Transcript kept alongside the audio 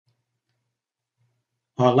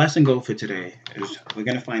Our lesson goal for today is we're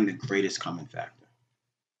going to find the greatest common factor.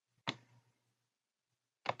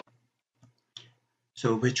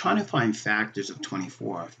 So if we're trying to find factors of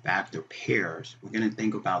 24, factor pairs, we're going to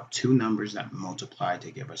think about two numbers that multiply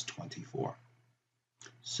to give us 24.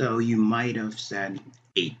 So you might have said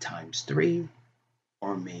 8 times 3,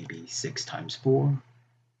 or maybe 6 times 4,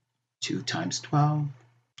 2 times 12,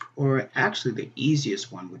 or actually the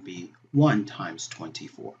easiest one would be 1 times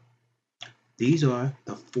 24. These are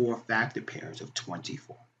the four factor pairs of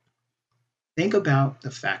 24. Think about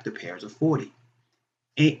the factor pairs of 40.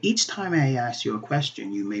 And each time I ask you a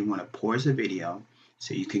question, you may want to pause the video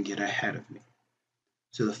so you can get ahead of me.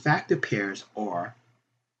 So the factor pairs are,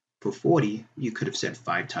 for 40, you could have said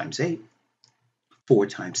 5 times 8, 4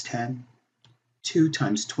 times 10, 2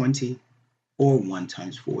 times 20, or 1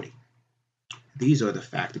 times 40. These are the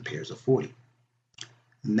factor pairs of 40.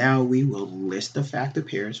 Now we will list the factor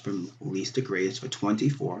pairs from least to greatest for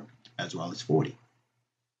 24 as well as 40.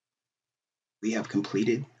 We have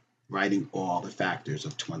completed writing all the factors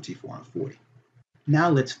of 24 and 40. Now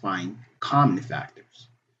let's find common factors.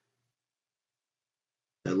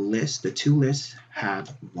 The two lists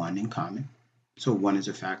have 1 in common. So 1 is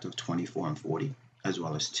a factor of 24 and 40, as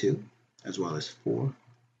well as 2, as well as 4,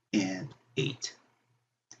 and 8.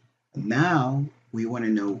 Now we want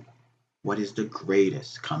to know what is the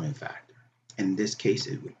greatest common factor. In this case,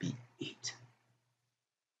 it would be 8.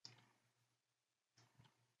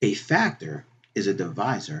 A factor is a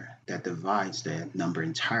divisor that divides the number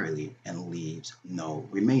entirely and leaves no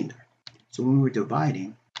remainder. So when we're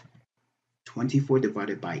dividing, 24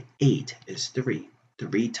 divided by 8 is 3.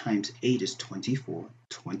 3 times 8 is 24.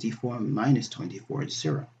 24 minus 24 is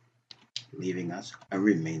 0, leaving us a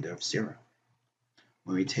remainder of 0.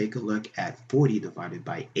 When we take a look at 40 divided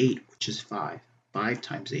by 8, which is 5, 5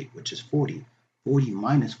 times 8, which is 40, 40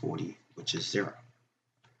 minus 40, which is 0.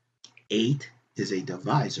 8 is a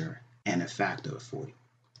divisor and a factor of 40,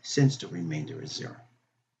 since the remainder is 0.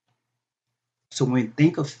 So when we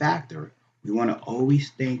think of factor, we want to always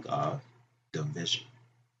think of division,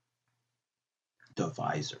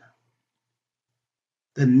 divisor.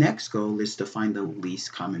 The next goal is to find the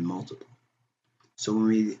least common multiple. So when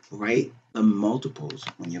we write the multiples,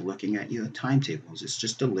 when you're looking at your timetables, it's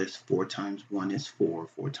just a list. 4 times 1 is 4,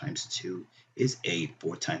 4 times 2 is 8,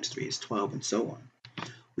 4 times 3 is 12, and so on.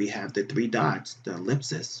 We have the 3 dots, the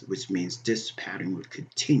ellipsis, which means this pattern would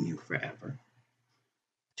continue forever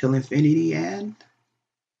till infinity, and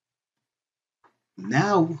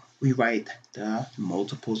now we write the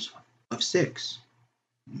multiples of 6.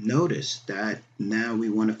 Notice that now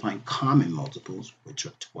we want to find common multiples, which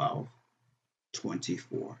are 12,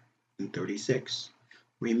 24, and 36.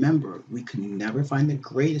 Remember, we could never find the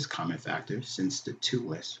greatest common factor since the two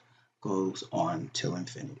list goes on till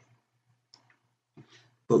infinity.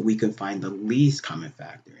 But we can find the least common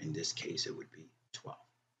factor. In this case, it would be 12.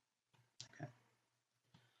 Okay.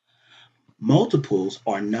 Multiples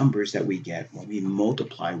are numbers that we get when we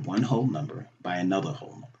multiply one whole number by another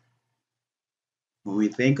whole number. When we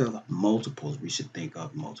think of multiples, we should think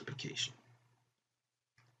of multiplication.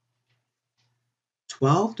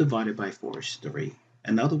 12 divided by 4 is 3.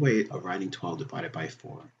 Another way of writing 12 divided by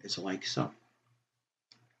 4 is like so.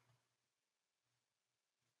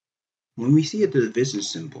 When we see a division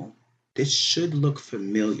symbol, this should look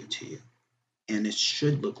familiar to you, and it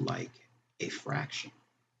should look like a fraction.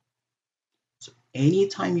 So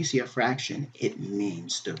anytime you see a fraction, it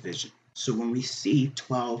means division. So when we see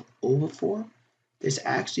 12 over 4, this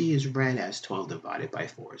actually is read as 12 divided by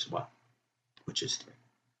 4 as well, which is 3.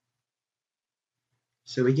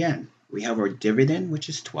 So again, we have our dividend, which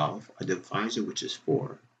is 12, a divisor, which is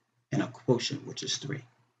 4, and a quotient, which is 3.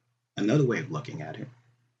 Another way of looking at it,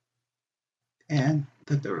 and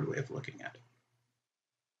the third way of looking at it.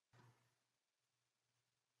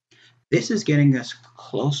 This is getting us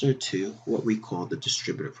closer to what we call the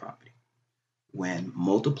distributive property, when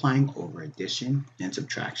multiplying over addition and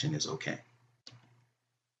subtraction is okay.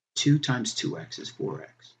 2 times 2x is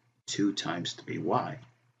 4x. 2 times 3y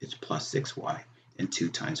is plus 6y. And 2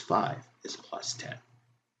 times 5 is plus 10.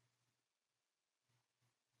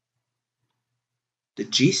 The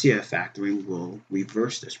GCF factoring will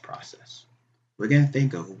reverse this process. We're going to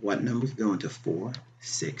think of what numbers go into 4,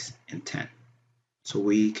 6, and 10. So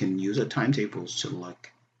we can use our timetables to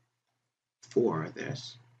look for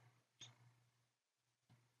this.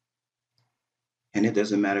 And it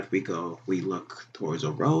doesn't matter if we look towards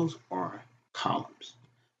the rows or columns.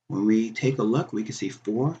 When we take a look, we can see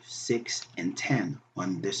 4, 6, and 10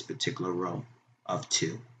 on this particular row of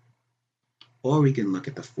 2. Or we can look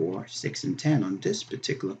at the 4, 6, and 10 on this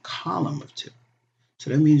particular column of 2. So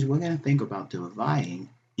that means we're going to think about dividing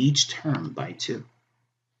each term by 2.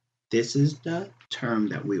 This is the term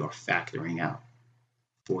that we are factoring out.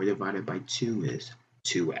 4 divided by 2 is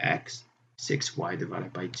 2x. 6y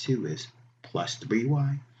divided by 2 is plus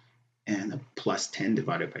 3y. And a plus 10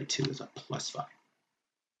 divided by 2 is a plus 5.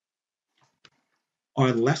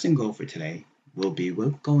 Our lesson goal for today will be we're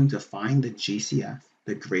going to find the GCF,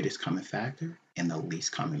 the greatest common factor, and the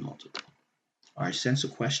least common multiple. Our essential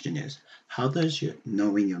question is, how does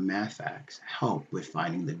knowing your math facts help with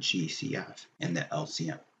finding the GCF and the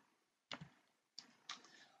LCM?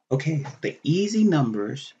 Okay, the easy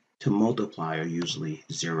numbers to multiply are usually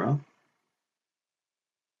 0,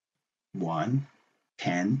 1,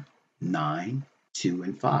 10, 9, 2,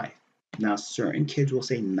 and 5. Now, certain kids will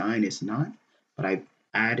say 9 is not, but I've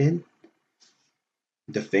added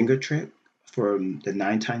the finger trick for the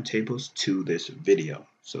 9 timetables to this video.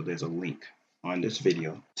 So there's a link on this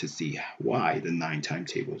video to see why the 9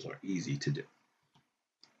 timetables are easy to do.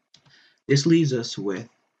 This leaves us with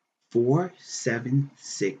 4, 7,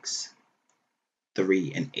 6,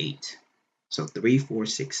 3, and 8. So 3, 4,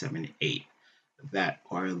 6, 7, 8 that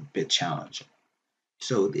are a bit challenging.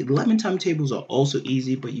 So the 11 timetables are also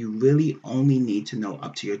easy, but you really only need to know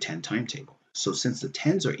up to your 10 timetable. So since the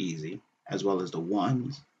 10s are easy, as well as the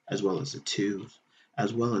 1s, as well as the 2s,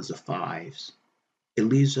 as well as the 5s, it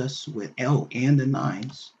leaves us with, and the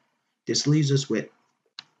 9s. This leaves us with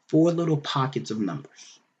 4 little pockets of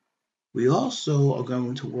numbers. We also are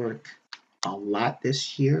going to work a lot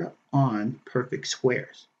this year on perfect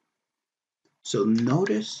squares. So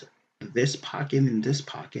notice this pocket and this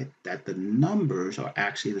pocket that the numbers are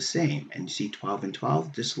actually the same. And you see 12 and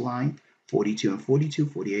 12, this line, 42 and 42,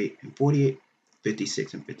 48 and 48,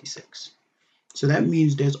 56 and 56. So that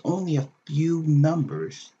means there's only a few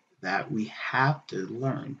numbers that we have to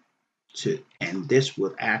learn to, and this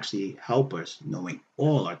will actually help us knowing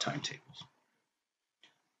all our timetables.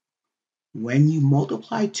 When you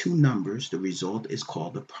multiply 2 numbers, the result is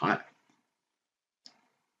called the product.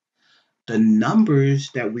 The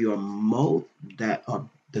numbers that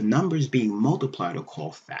the numbers being multiplied are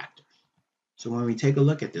called factors. So when we take a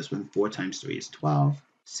look at this one, 4 times 3 is 12,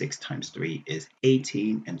 6 times 3 is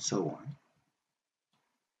 18, and so on.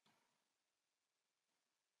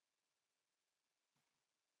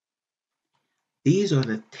 These are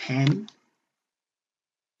the 10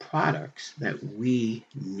 products that we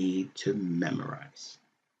need to memorize.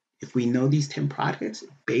 If we know these 10 products,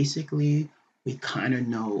 basically we kind of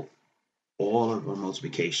know all of our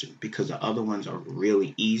multiplication because the other ones are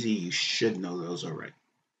really easy. You should know those already.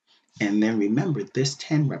 And then remember, this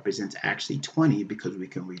 10 represents actually 20 because we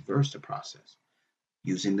can reverse the process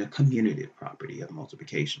using the commutative property of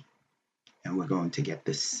multiplication. And we're going to get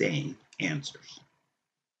the same answers.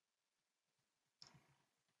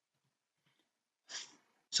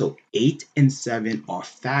 So 8 and 7 are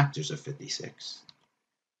factors of 56.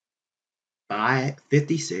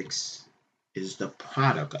 56 is the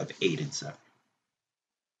product of 8 and 7.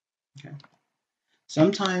 Okay.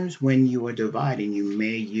 Sometimes when you are dividing, you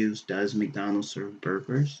may use does McDonald's serve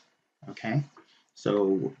burgers? Okay.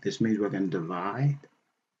 So this means we're going to divide,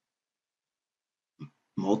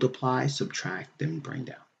 multiply, subtract, and bring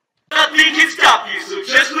down. Nothing can stop you, so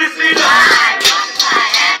just listen up.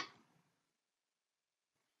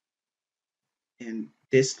 And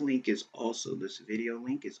this video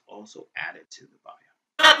link is also added to the bio.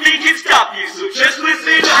 Nothing can stop you, so just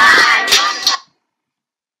listen up.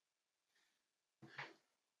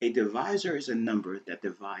 A divisor is a number that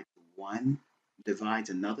divides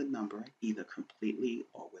another number either completely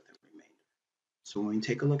or with a remainder. So when we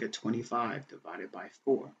take a look at 25 divided by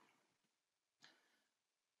 4,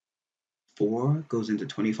 4 goes into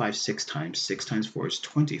 25 6 times. 6 times 4 is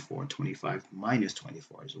 24. 25 minus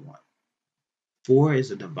 24 is 1. 4 is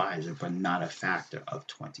a divisor, but not a factor of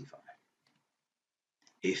 25.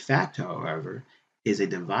 A factor, however, is a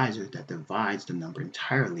divisor that divides the number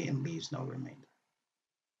entirely and leaves no remainder.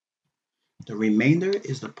 The remainder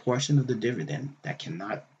is the portion of the dividend that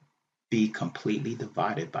cannot be completely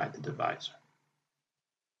divided by the divisor.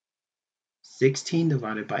 16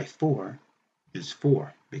 divided by 4 is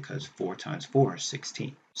 4 because 4 times 4 is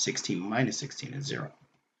 16. 16 minus 16 is 0.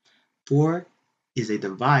 4 is a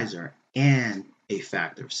divisor and a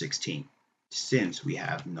factor of 16 since we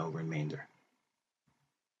have no remainder.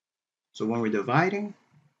 So when we're dividing,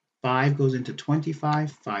 5 goes into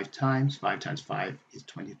 25 5 times. 5 times 5 is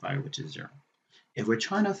 25, which is 0. If we're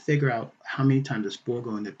trying to figure out how many times does 4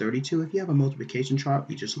 go into 32, if you have a multiplication chart,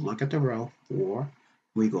 we just look at the row 4,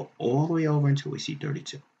 we go all the way over until we see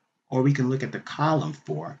 32. Or we can look at the column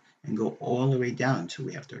 4 and go all the way down until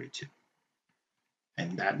we have 32.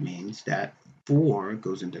 And that means that 4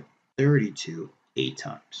 goes into 32 8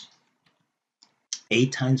 times.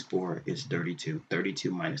 8 times 4 is 32.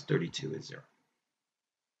 32 minus 32 is 0.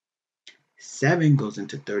 7 goes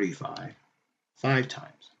into 35 5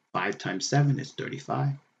 times. 5 times 7 is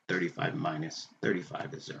 35. 35 minus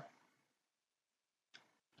 35 is 0.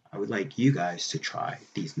 I would like you guys to try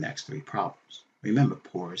these next 3 problems. Remember,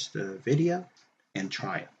 pause the video and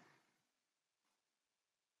try it.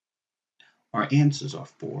 Our answers are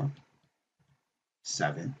 4,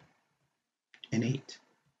 7, and 8.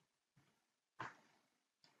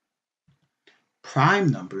 Prime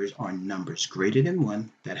numbers are numbers greater than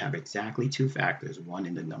 1 that have exactly 2 factors, 1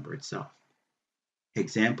 in the number itself.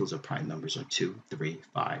 Examples of prime numbers are 2, 3,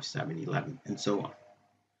 5, 7, 11, and so on.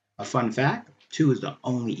 A fun fact, 2 is the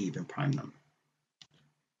only even prime number.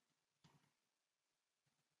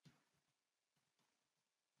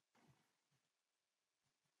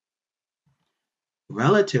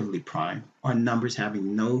 Relatively prime are numbers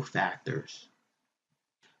having no factors,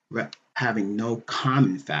 having no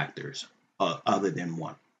common factors other than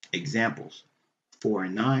 1. Examples, 4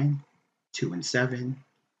 and 9, 2 and 7,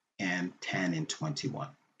 and 10 and 21.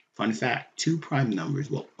 Fun fact, 2 prime numbers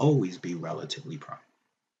will always be relatively prime.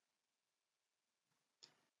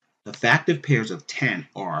 The factive pairs of 10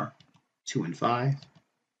 are 2 and 5,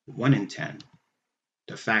 1 and 10.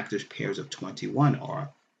 The factors pairs of 21 are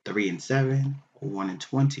 3 and 7, 1 and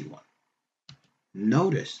 21.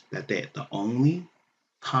 Notice that the only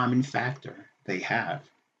common factor they have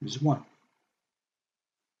is 1.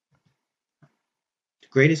 The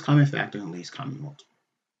greatest common factor and least common multiple.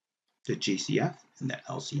 The GCF and the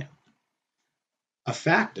LCM. A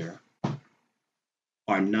factor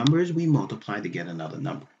are numbers we multiply to get another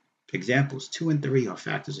number. Examples, 2 and 3 are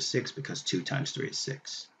factors of 6 because 2 times 3 is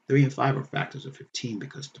 6. 3 and 5 are factors of 15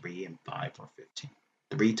 because 3 and 5 are 15.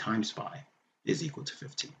 3 times 5 is equal to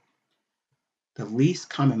 15. The least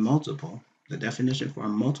common multiple, the definition for a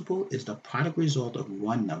multiple is the product result of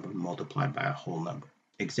one number multiplied by a whole number.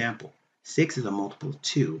 Example, 6 is a multiple of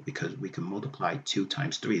 2 because we can multiply 2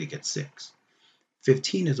 times 3 to get 6.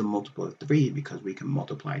 15 is a multiple of 3 because we can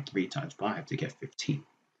multiply 3 times 5 to get 15.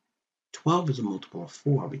 12 is a multiple of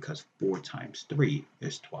 4 because 4 times 3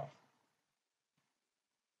 is 12.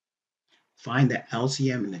 Find the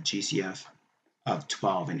LCM and the GCF of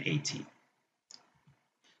 12 and 18.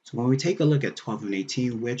 So when we take a look at 12 and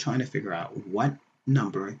 18, we're trying to figure out what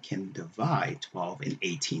number can divide 12 and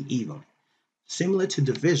 18 evenly. Similar to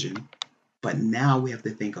division, but now we have to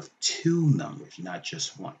think of 2 numbers, not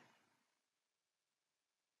just 1.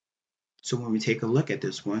 So when we take a look at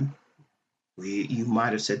this one, you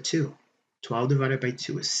might have said 2. 12 divided by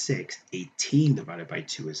 2 is 6. 18 divided by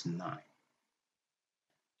 2 is 9.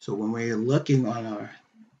 So when we're looking on our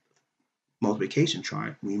multiplication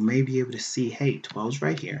chart, we may be able to see, hey, 12 is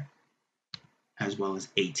right here, as well as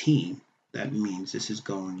 18. That means this is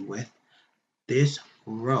going with this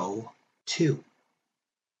row 2.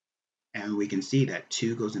 And we can see that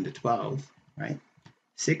 2 goes into 12, right?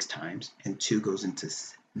 6 times, and 2 goes into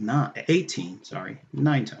 9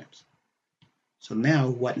 times. So now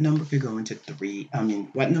what number could go into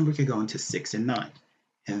 6 and 9?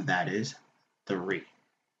 And that is 3.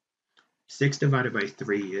 6 divided by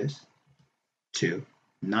 3 is 2.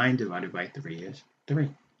 9 divided by 3 is 3.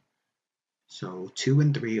 So 2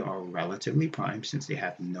 and 3 are relatively prime since they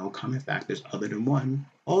have no common factors other than 1.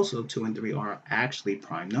 Also, 2 and 3 are actually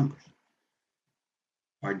prime numbers.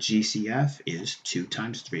 Our GCF is 2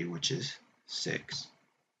 times 3, which is 6.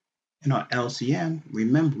 And our LCM,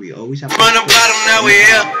 remember, we always have to From the bottom, now we're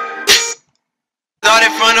here.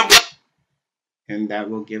 Started from the bottom. And that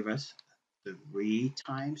will give us 3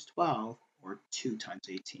 times 12, or 2 times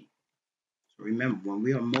 18. So remember, when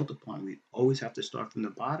we are multiplying, we always have to start from the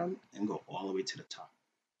bottom and go all the way to the top.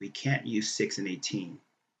 We can't use 6 and 18.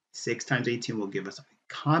 6 times 18 will give us a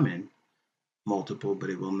common multiple, but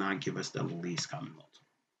it will not give us the least common multiple.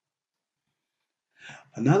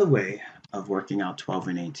 Another way of working out 12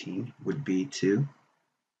 and 18 would be to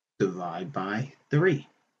divide by 3.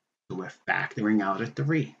 So we're factoring out a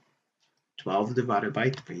 3. 12 divided by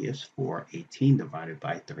 3 is 4. 18 divided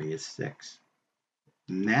by 3 is 6.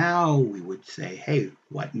 Now we would say, hey,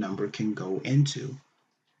 what number can go into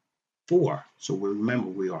 4? So remember,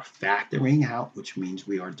 we are factoring out, which means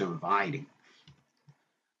we are dividing.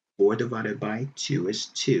 4 divided by 2 is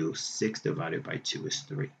 2. 6 divided by 2 is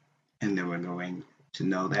 3. And then we're going to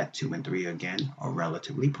know that 2 and 3 again are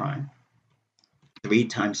relatively prime. 3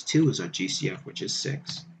 times 2 is our GCF, which is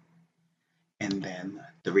 6. And then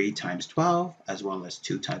 3 times 12, as well as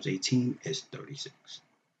 2 times 18, is 36.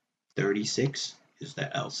 36 is the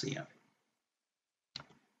LCM.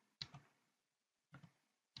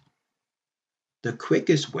 The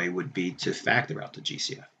quickest way would be to factor out the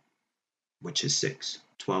GCF, which is 6.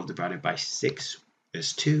 12 divided by 6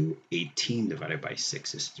 is 2. 18 divided by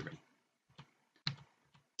 6 is 3.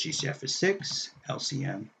 GCF is 6.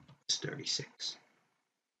 LCM is 36.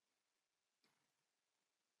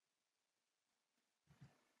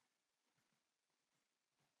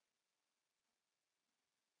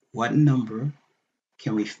 What number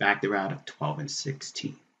can we factor out of 12 and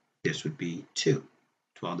 16? This would be 2.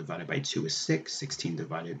 12 divided by 2 is 6. 16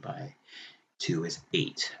 divided by 2 is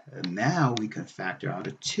 8. And now we can factor out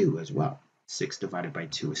a 2 as well. 6 divided by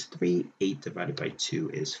 2 is 3. 8 divided by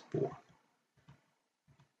 2 is 4.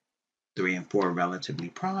 3 and 4 are relatively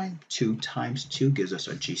prime. 2 times 2 gives us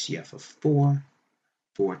our GCF of 4.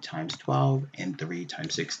 4 times 12 and 3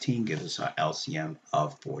 times 16 gives us our LCM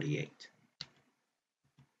of 48.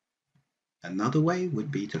 Another way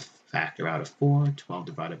would be to factor out a 4. 12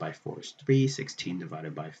 divided by 4 is 3. 16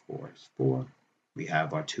 divided by 4 is 4. We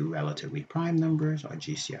have our two relatively prime numbers. Our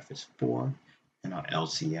GCF is 4, and our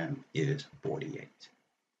LCM is 48.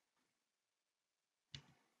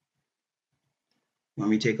 When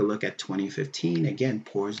we take a look at 2015, again,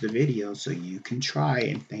 pause the video so you can try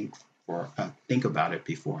and think about it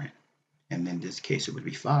beforehand. And in this case, it would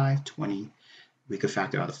be 5, 20. We could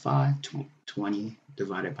factor out a 5. 20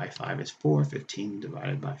 divided by 5 is 4. 15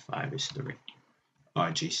 divided by 5 is 3.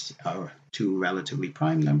 Our two relatively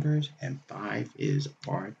prime numbers, and 5 is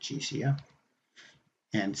our GCF,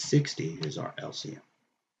 and 60 is our LCM.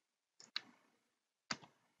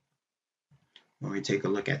 When we take a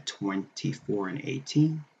look at 24 and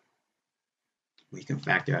 18, we can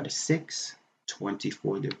factor out a 6.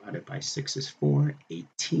 24 divided by 6 is 4.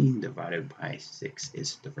 18 divided by 6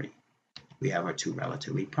 is 3. We have our two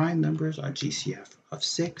relatively prime numbers, our GCF of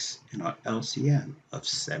 6 and our LCM of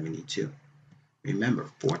 72. Remember,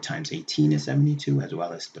 4 times 18 is 72, as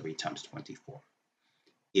well as 3 times 24.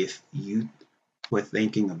 If you were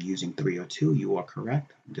thinking of using 3 or 2, you are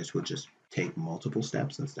correct. This will just take multiple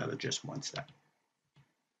steps instead of just one step.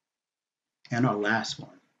 And our last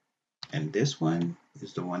one, and this one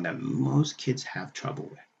is the one that most kids have trouble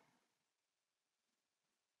with.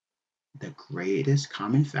 The greatest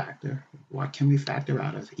common factor, what can we factor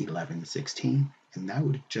out of 11 and 16? And that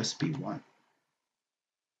would just be 1.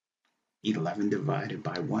 11 divided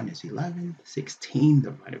by 1 is 11. 16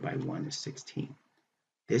 divided by 1 is 16.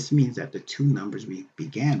 This means that the two numbers we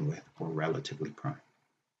began with were relatively prime.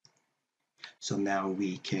 So now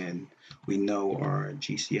we know our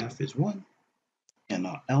GCF is 1 and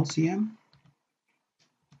our LCM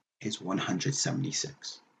is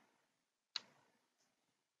 176.